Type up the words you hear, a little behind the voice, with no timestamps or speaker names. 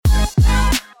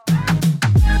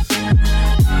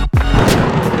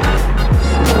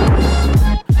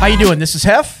How you doing? This is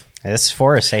Hef. This is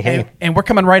Forrest. Say hey. And we're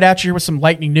coming right at you here with some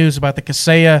lightning news about the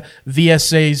Kaseya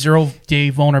VSA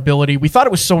zero-day vulnerability. We thought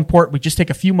it was so important. We just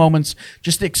take a few moments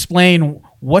just to explain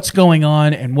what's going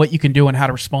on and what you can do and how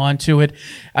to respond to it.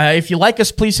 If you like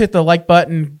us, please hit the like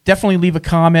button. Definitely leave a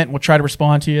comment. And we'll try to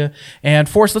respond to you. And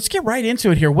Forrest, let's get right into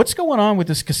it here. What's going on with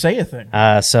this Kaseya thing?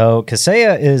 So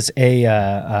Kaseya is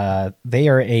they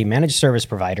are a managed service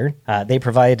provider. They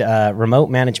provide remote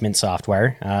management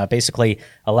software, basically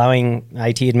allowing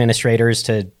IT administrators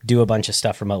to do a bunch of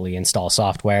stuff remotely, install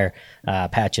software,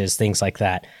 patches, things like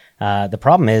that. The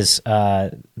problem is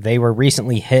they were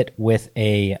recently hit with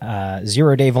a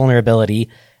zero-day vulnerability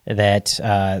that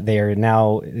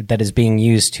that is being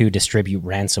used to distribute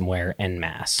ransomware en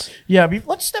masse. Yeah,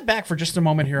 let's step back for just a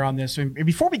moment here on this. And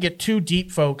before we get too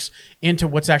deep, folks, into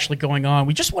what's actually going on,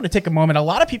 we just want to take a moment. A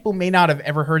lot of people may not have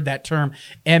ever heard that term,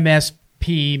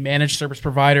 MSP, Managed Service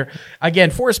Provider. Again,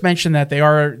 Forrest mentioned that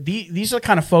these are the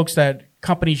kind of folks that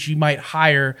companies you might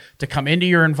hire to come into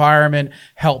your environment,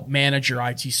 help manage your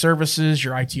IT services,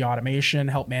 your IT automation,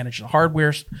 help manage the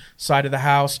hardware side of the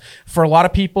house. For a lot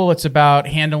of people, it's about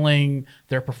handling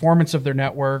their performance of their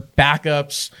network,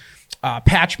 backups,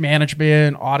 patch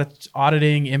management,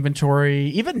 auditing, inventory,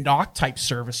 even NOC type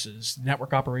services,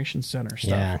 network operations center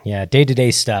stuff. Yeah, day-to-day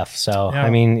stuff. So, yeah.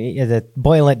 I mean,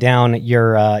 boil it down,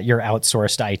 you're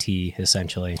outsourced IT,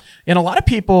 essentially. And a lot of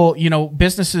people,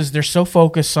 businesses, they're so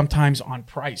focused sometimes on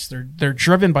price. They're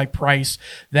driven by price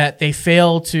that they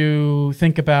fail to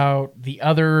think about the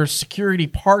other security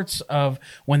parts of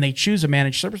when they choose a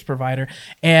managed service provider.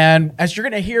 And as you're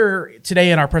going to hear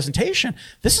today in our presentation,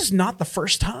 this is not the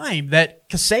first time that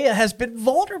Kaseya has been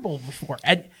vulnerable before.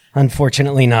 And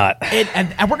unfortunately not.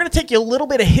 And we're going to take you a little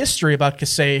bit of history about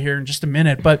Kaseya here in just a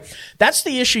minute, but that's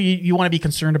the issue you want to be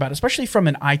concerned about, especially from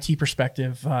an IT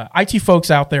perspective. IT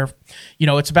folks out there,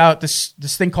 it's about this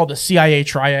thing called the CIA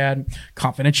triad: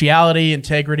 confidentiality,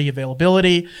 integrity,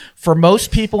 availability. For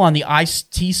most people on the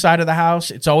IT side of the house,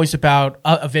 it's always about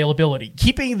availability,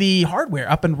 keeping the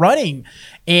hardware up and running.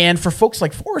 And for folks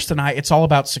like Forrest and I, it's all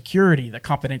about security, the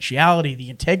confidentiality, the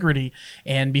integrity.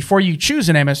 And before you choose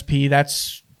an MSP,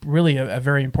 that's really a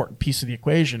very important piece of the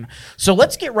equation. So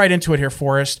let's get right into it here,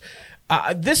 Forrest.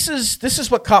 This is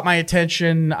what caught my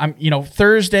attention. I'm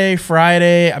Thursday,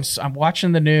 Friday. I'm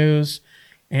watching the news,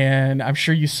 and I'm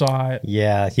sure you saw it.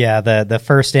 Yeah. The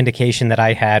first indication that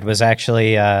I had was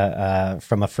actually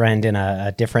from a friend in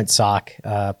a different SOC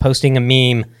posting a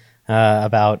meme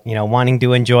about wanting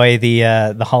to enjoy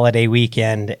the holiday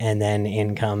weekend, and then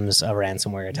in comes a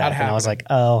ransomware attack, and I was like,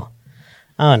 oh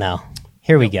no.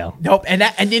 Here we go. Nope. And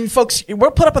then, folks, we're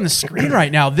put up on the screen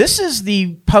right now. This is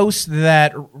the post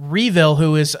that Revil,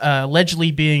 who is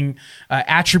allegedly being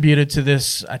attributed to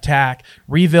this attack.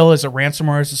 Revil is a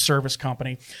ransomware as a service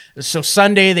company. So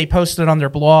Sunday, they posted on their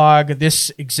blog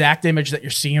this exact image that you're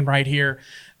seeing right here.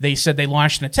 They said they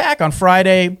launched an attack on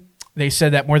Friday. They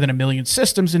said that more than 1 million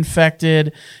systems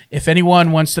infected. If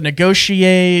anyone wants to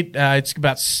negotiate, it's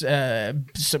about some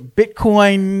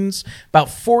Bitcoins, about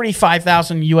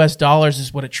 $45,000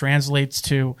 is what it translates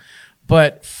to.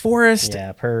 But Forrest,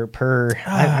 yeah,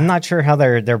 I'm not sure how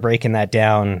they're breaking that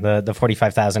down. The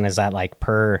 45,000, is that like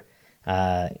per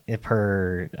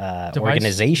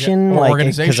organization? Yeah. Like,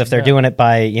 organization, because if they're doing it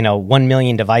by 1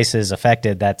 million devices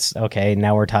affected, that's okay.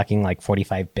 Now we're talking like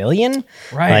 45 billion,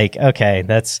 right? Like, okay,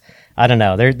 that's, I don't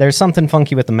know. There's something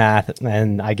funky with the math,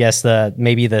 and I guess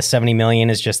maybe the 70 million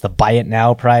is just the buy it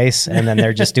now price, and then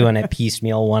they're just doing it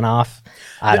piecemeal, one off.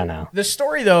 I don't know. The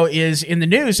story, though, is in the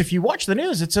news. If you watch the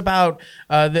news, it's about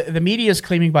the media is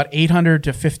claiming about 800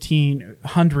 to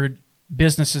 1,500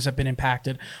 businesses have been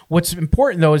impacted. What's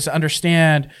important, though, is to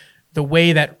understand the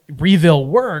way that Revil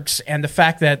works and the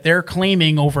fact that they're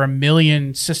claiming over 1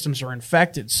 million systems are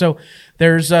infected. So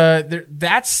that's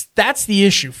the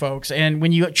issue, folks. And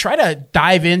when you try to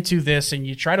dive into this and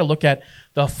you try to look at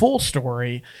the full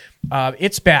story,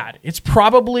 it's bad. It's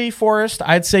probably, Forrest,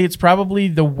 I'd say it's probably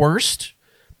the worst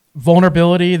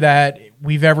vulnerability that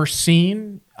we've ever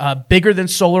seen, bigger than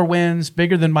SolarWinds,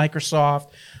 bigger than Microsoft.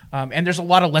 And there's a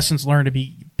lot of lessons learned to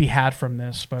be had from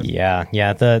this. But yeah.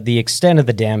 The extent of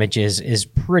the damage is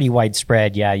pretty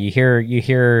widespread. Yeah, you hear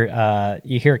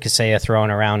Kaseya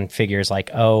throwing around figures like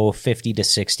 50 to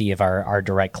 60 of our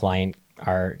direct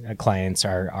clients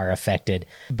are affected.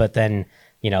 But then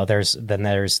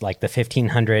there's like the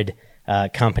 1,500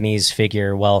 companies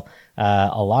figure. Well,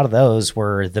 a lot of those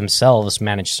were themselves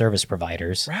managed service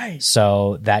providers. Right.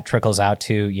 So that trickles out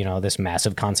to, this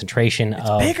massive concentration it's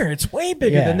bigger. It's way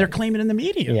bigger than they're claiming in the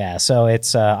media. Yeah. So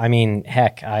it's,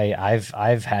 heck,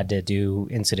 I've had to do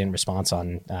incident response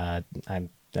on,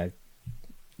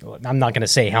 I'm not going to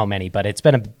say how many, but it's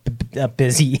been a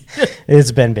busy.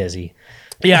 It's been busy.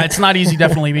 Yeah, it's not easy,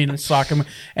 definitely being in SOC.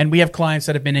 And we have clients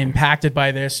that have been impacted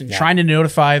by this and trying to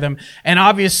notify them. And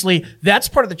obviously, that's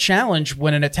part of the challenge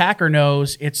when an attacker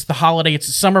knows it's the holiday, it's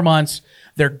the summer months.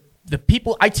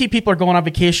 IT people are going on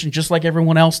vacation just like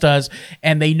everyone else does.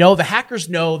 And they know, the hackers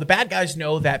know, the bad guys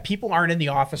know that people aren't in the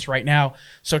office right now.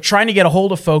 So trying to get a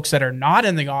hold of folks that are not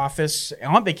in the office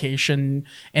on vacation,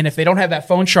 and if they don't have that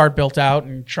phone shard built out,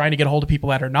 and trying to get a hold of people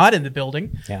that are not in the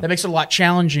building, that makes it a lot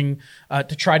challenging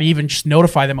to try to even just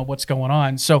notify them of what's going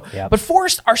on. So, but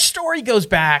Forrest, our story goes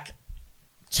back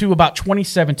to about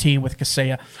 2017 with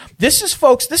Kaseya. This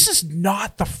is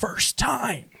not the first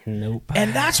time. Nope.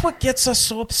 And that's what gets us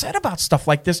so upset about stuff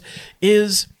like this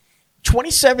is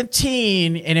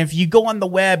 2017. And if you go on the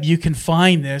web, you can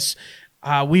find this.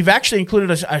 We've actually included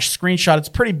a screenshot. It's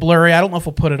pretty blurry. I don't know if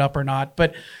we'll put it up or not.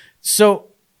 But so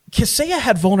Kaseya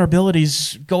had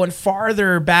vulnerabilities going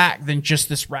farther back than just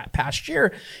this past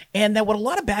year. And that what a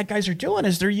lot of bad guys are doing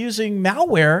is they're using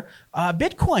malware,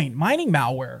 Bitcoin mining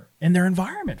malware in their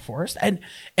environment, Forrest. And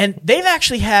they've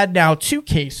actually had now 2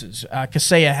 cases,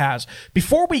 Kaseya has.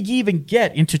 Before we even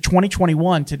get into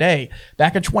 2021 today,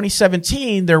 back in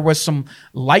 2017, there was some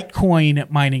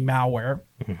Litecoin mining malware.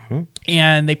 Mm-hmm.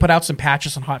 And they put out some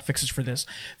patches and hot fixes for this.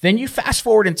 Then you fast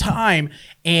forward in time,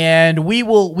 and we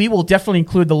will definitely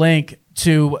include the link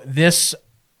to this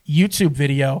YouTube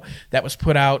video that was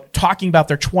put out talking about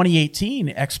their 2018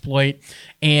 exploit.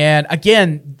 And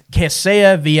again,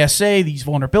 Kaseya, VSA, these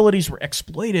vulnerabilities were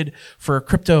exploited for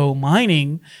crypto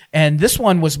mining. And this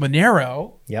one was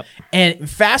Monero. Yep. And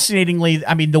fascinatingly,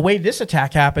 I mean, the way this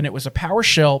attack happened, it was a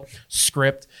PowerShell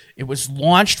script. It was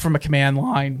launched from a command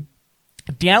line,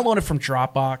 downloaded from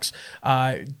Dropbox.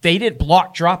 They didn't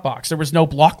block Dropbox. There was no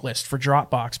block list for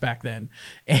Dropbox back then.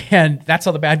 And that's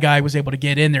how the bad guy was able to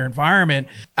get in their environment.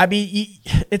 I mean,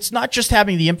 it's not just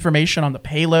having the information on the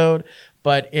payload,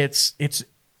 but it's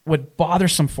what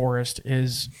bothersome, Forrest,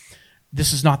 is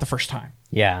this is not the first time.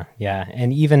 Yeah.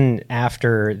 And even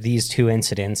after these 2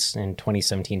 incidents in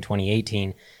 2017,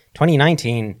 2018,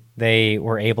 2019, they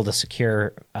were able to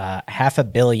secure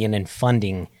 $500 million in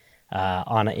funding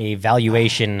on a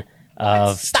valuation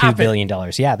of $2 billion.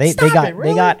 Yeah, they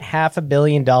got $500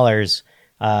 million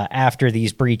after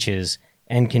these breaches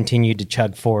and continued to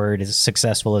chug forward as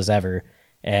successful as ever.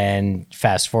 And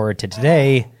fast forward to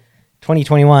today,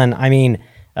 2021. I mean,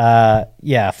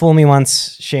 fool me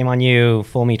once, shame on you.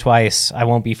 Fool me twice, I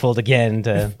won't be fooled again.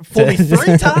 Fool me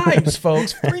 3 times,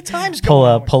 folks. 3 times. Pull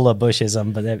a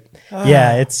Bushism, but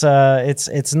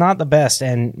it's not the best.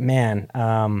 And man,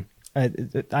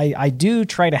 I do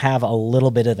try to have a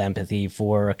little bit of empathy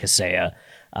for Kaseya.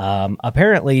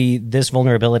 Apparently, this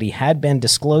vulnerability had been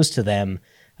disclosed to them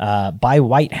by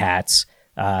white hats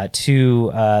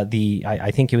to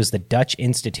I think it was the Dutch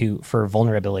Institute for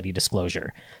Vulnerability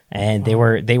Disclosure, and they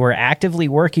were actively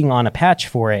working on a patch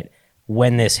for it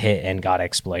when this hit and got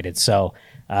exploited. So,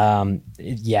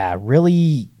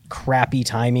 really crappy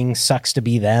timing. Sucks to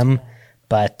be them.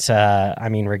 But, I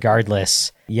mean,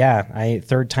 regardless,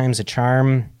 third time's a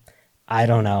charm. I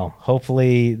don't know.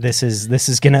 Hopefully this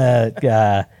is going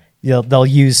to, they'll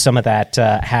use some of that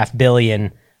 $500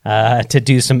 million to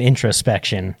do some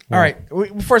introspection. All right.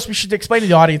 First, we should explain to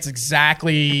the audience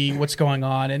exactly what's going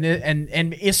on.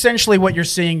 And essentially what you're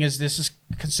seeing is this is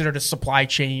considered a supply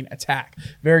chain attack.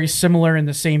 Very similar in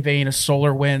the same vein as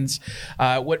SolarWinds.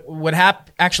 What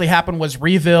actually happened was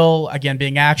Revil, again,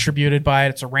 being attributed by it.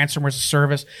 It's a ransomware as a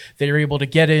service. They were able to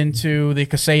get into the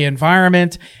Kaseya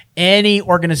environment. Any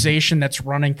organization that's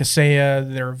running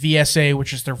Kaseya, their VSA,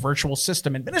 which is their virtual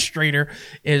system administrator,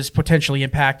 is potentially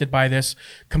impacted by this.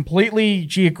 Completely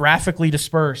geographically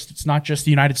dispersed. It's not just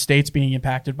the United States being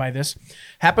impacted by this.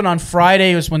 Happened on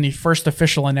Friday was when the first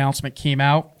official announcement came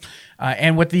out.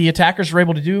 And what the attackers were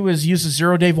able to do is use a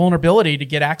zero-day vulnerability to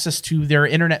get access to their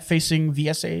internet-facing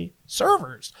VSA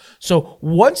servers. So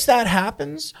once that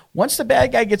happens, once the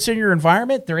bad guy gets in your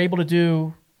environment, they're able to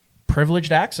do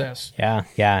privileged access. Yeah.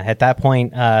 At that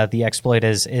point, the exploit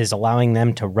is allowing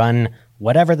them to run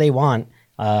whatever they want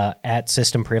at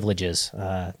system privileges.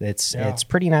 It's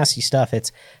pretty nasty stuff.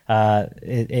 It's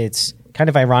kind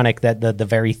of ironic that the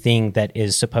very thing that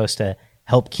is supposed to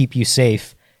help keep you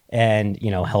safe and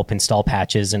help install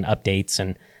patches and updates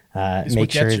and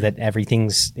make sure that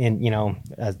everything's in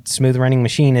a smooth running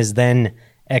machine is then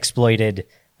exploited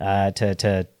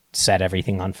to set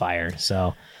everything on fire.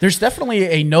 So there's definitely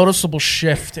a noticeable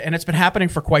shift, and it's been happening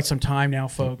for quite some time now,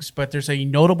 folks, but there's a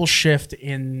notable shift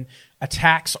in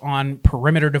attacks on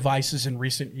perimeter devices in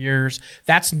recent years.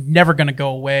 That's never going to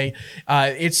go away.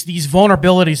 It's these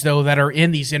vulnerabilities, though, that are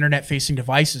in these internet-facing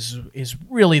devices is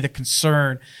really the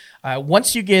concern.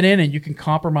 Once you get in and you can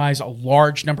compromise a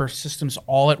large number of systems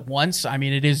all at once, I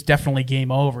mean, it is definitely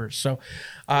game over. So,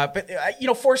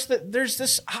 Forrest, there's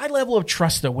this high level of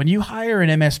trust, though. When you hire an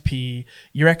MSP,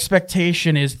 your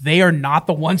expectation is they are not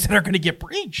the ones that are going to get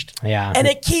breached. Yeah. And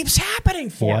it keeps happening,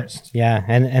 Forrest. Yeah.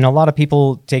 And a lot of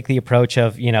people take the approach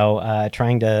of,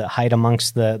 trying to hide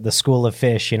amongst the school of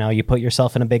fish. You put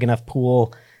yourself in a big enough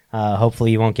pool,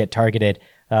 hopefully you won't get targeted.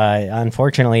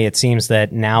 Unfortunately, it seems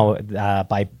that now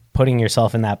by putting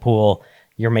yourself in that pool,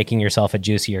 you're making yourself a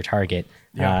juicier target,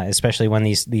 especially when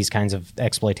these kinds of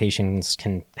exploitations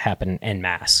can happen en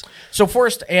masse. So,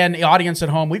 Forrest and the audience at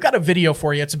home, we've got a video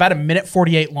for you. It's about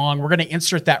 1:48 long. We're going to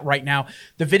insert that right now.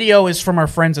 The video is from our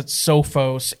friends at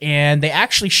Sophos, and they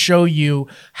actually show you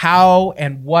how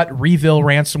and what Reveal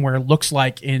ransomware looks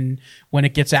like when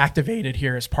it gets activated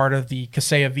here as part of the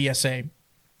Kaseya VSA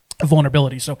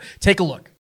vulnerability. So, take a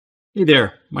look. Hey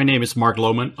there, my name is Mark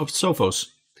Lohman of Sophos.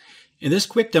 In this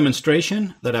quick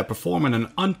demonstration that I perform on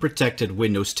an unprotected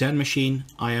Windows 10 machine,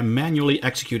 I am manually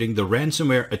executing the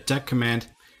ransomware attack command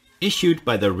issued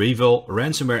by the Reveal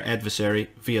ransomware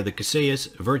adversary via the Kaseya's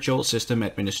Virtual System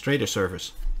Administrator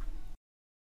service.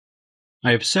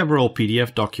 I have several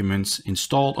PDF documents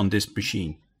installed on this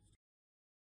machine.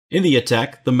 In the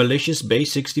attack, the malicious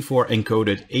base64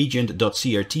 encoded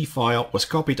agent.crt file was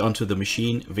copied onto the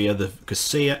machine via the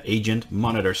Kaseya Agent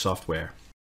Monitor software.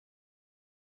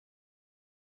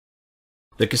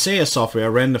 The Kaseya software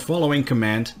ran the following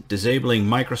command, disabling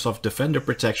Microsoft Defender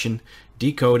protection,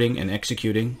 decoding and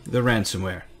executing the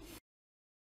ransomware.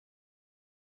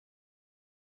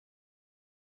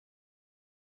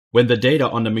 When the data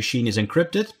on the machine is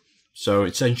encrypted, so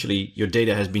essentially your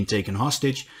data has been taken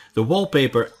hostage, the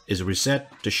wallpaper is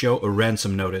reset to show a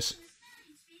ransom notice.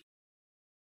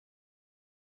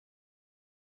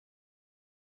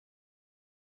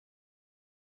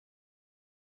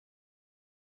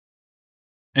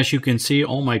 As you can see,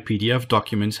 all my PDF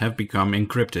documents have become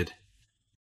encrypted.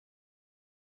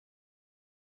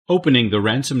 Opening the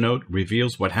ransom note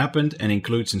reveals what happened and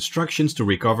includes instructions to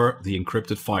recover the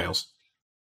encrypted files.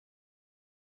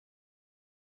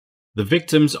 The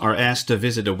victims are asked to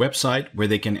visit a website where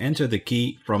they can enter the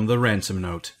key from the ransom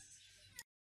note.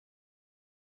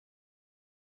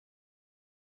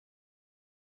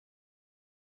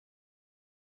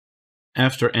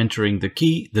 After entering the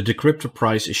key, the decryptor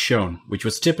price is shown, which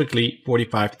was typically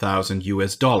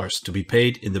 $45,000 to be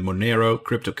paid in the Monero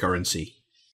cryptocurrency.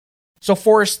 So,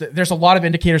 Forrest, there's a lot of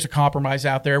indicators of compromise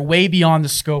out there, way beyond the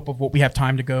scope of what we have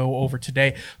time to go over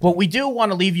today. But we do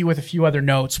want to leave you with a few other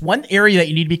notes. One area that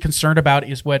you need to be concerned about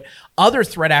is what other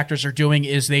threat actors are doing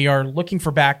is they are looking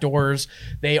for backdoors.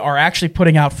 They are actually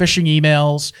putting out phishing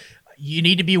emails. You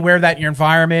need to be aware of that in your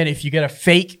environment. If you get a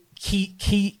fake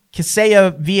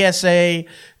Kaseya VSA,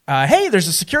 hey, there's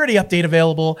a security update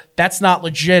available. That's not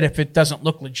legit if it doesn't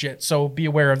look legit. So be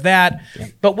aware of that. Yeah.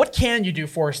 But what can you do,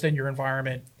 Forrest, in your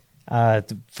environment?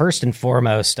 First and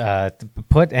foremost,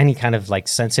 put any kind of like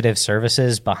sensitive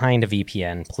services behind a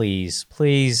VPN, please.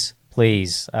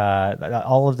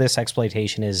 All of this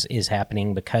exploitation is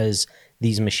happening because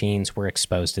these machines were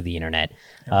exposed to the internet.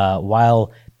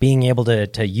 While being able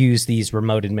to use these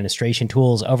remote administration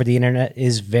tools over the internet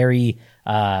is very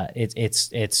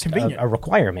it's a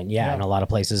requirement, in a lot of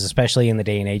places, especially in the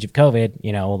day and age of COVID.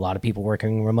 A lot of people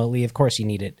working remotely. Of course, you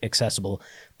need it accessible,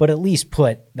 but at least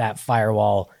put that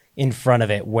firewall in front of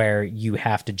it where you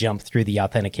have to jump through the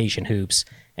authentication hoops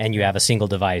and you have a single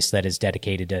device that is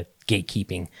dedicated to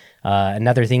gatekeeping.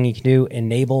 Another thing you can do,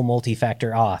 enable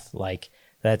multi-factor auth. Like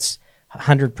that's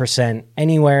 100%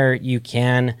 anywhere you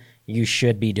can. You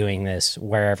should be doing this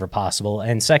wherever possible.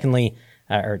 And secondly,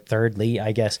 or thirdly,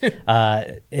 I guess,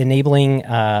 enabling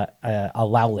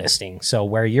allow listing. So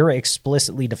where you're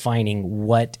explicitly defining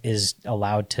what is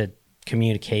allowed to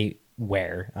communicate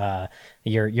where.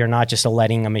 You're not just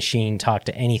letting a machine talk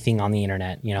to anything on the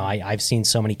internet. I've seen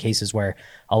so many cases where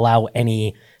allow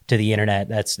any to the internet.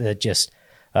 That just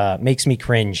makes me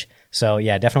cringe. So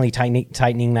yeah, definitely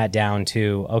tightening that down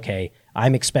to, okay,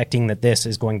 I'm expecting that this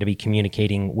is going to be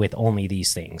communicating with only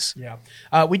these things. Yeah.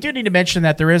 We do need to mention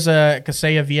that there is a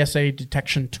Kaseya VSA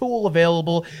detection tool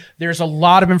available. There's a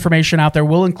lot of information out there.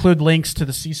 We'll include links to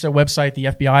the CISA website, the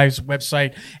FBI's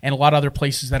website, and a lot of other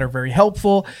places that are very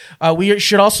helpful. We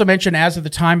should also mention, as of the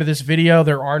time of this video,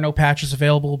 there are no patches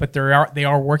available, but they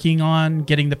are working on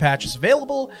getting the patches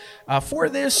available for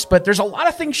this. But there's a lot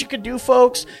of things you could do,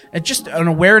 folks. And just an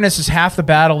awareness is half the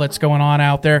battle that's going on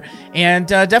out there. And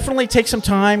definitely take some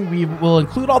time. We will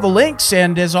include all the links.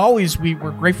 And as always,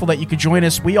 we're grateful that you could join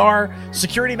us. We are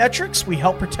Security Metrics. We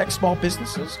help protect small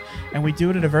businesses, and we do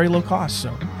it at a very low cost.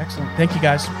 So excellent. Thank you,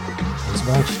 guys. Thanks a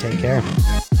bunch. Take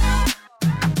care.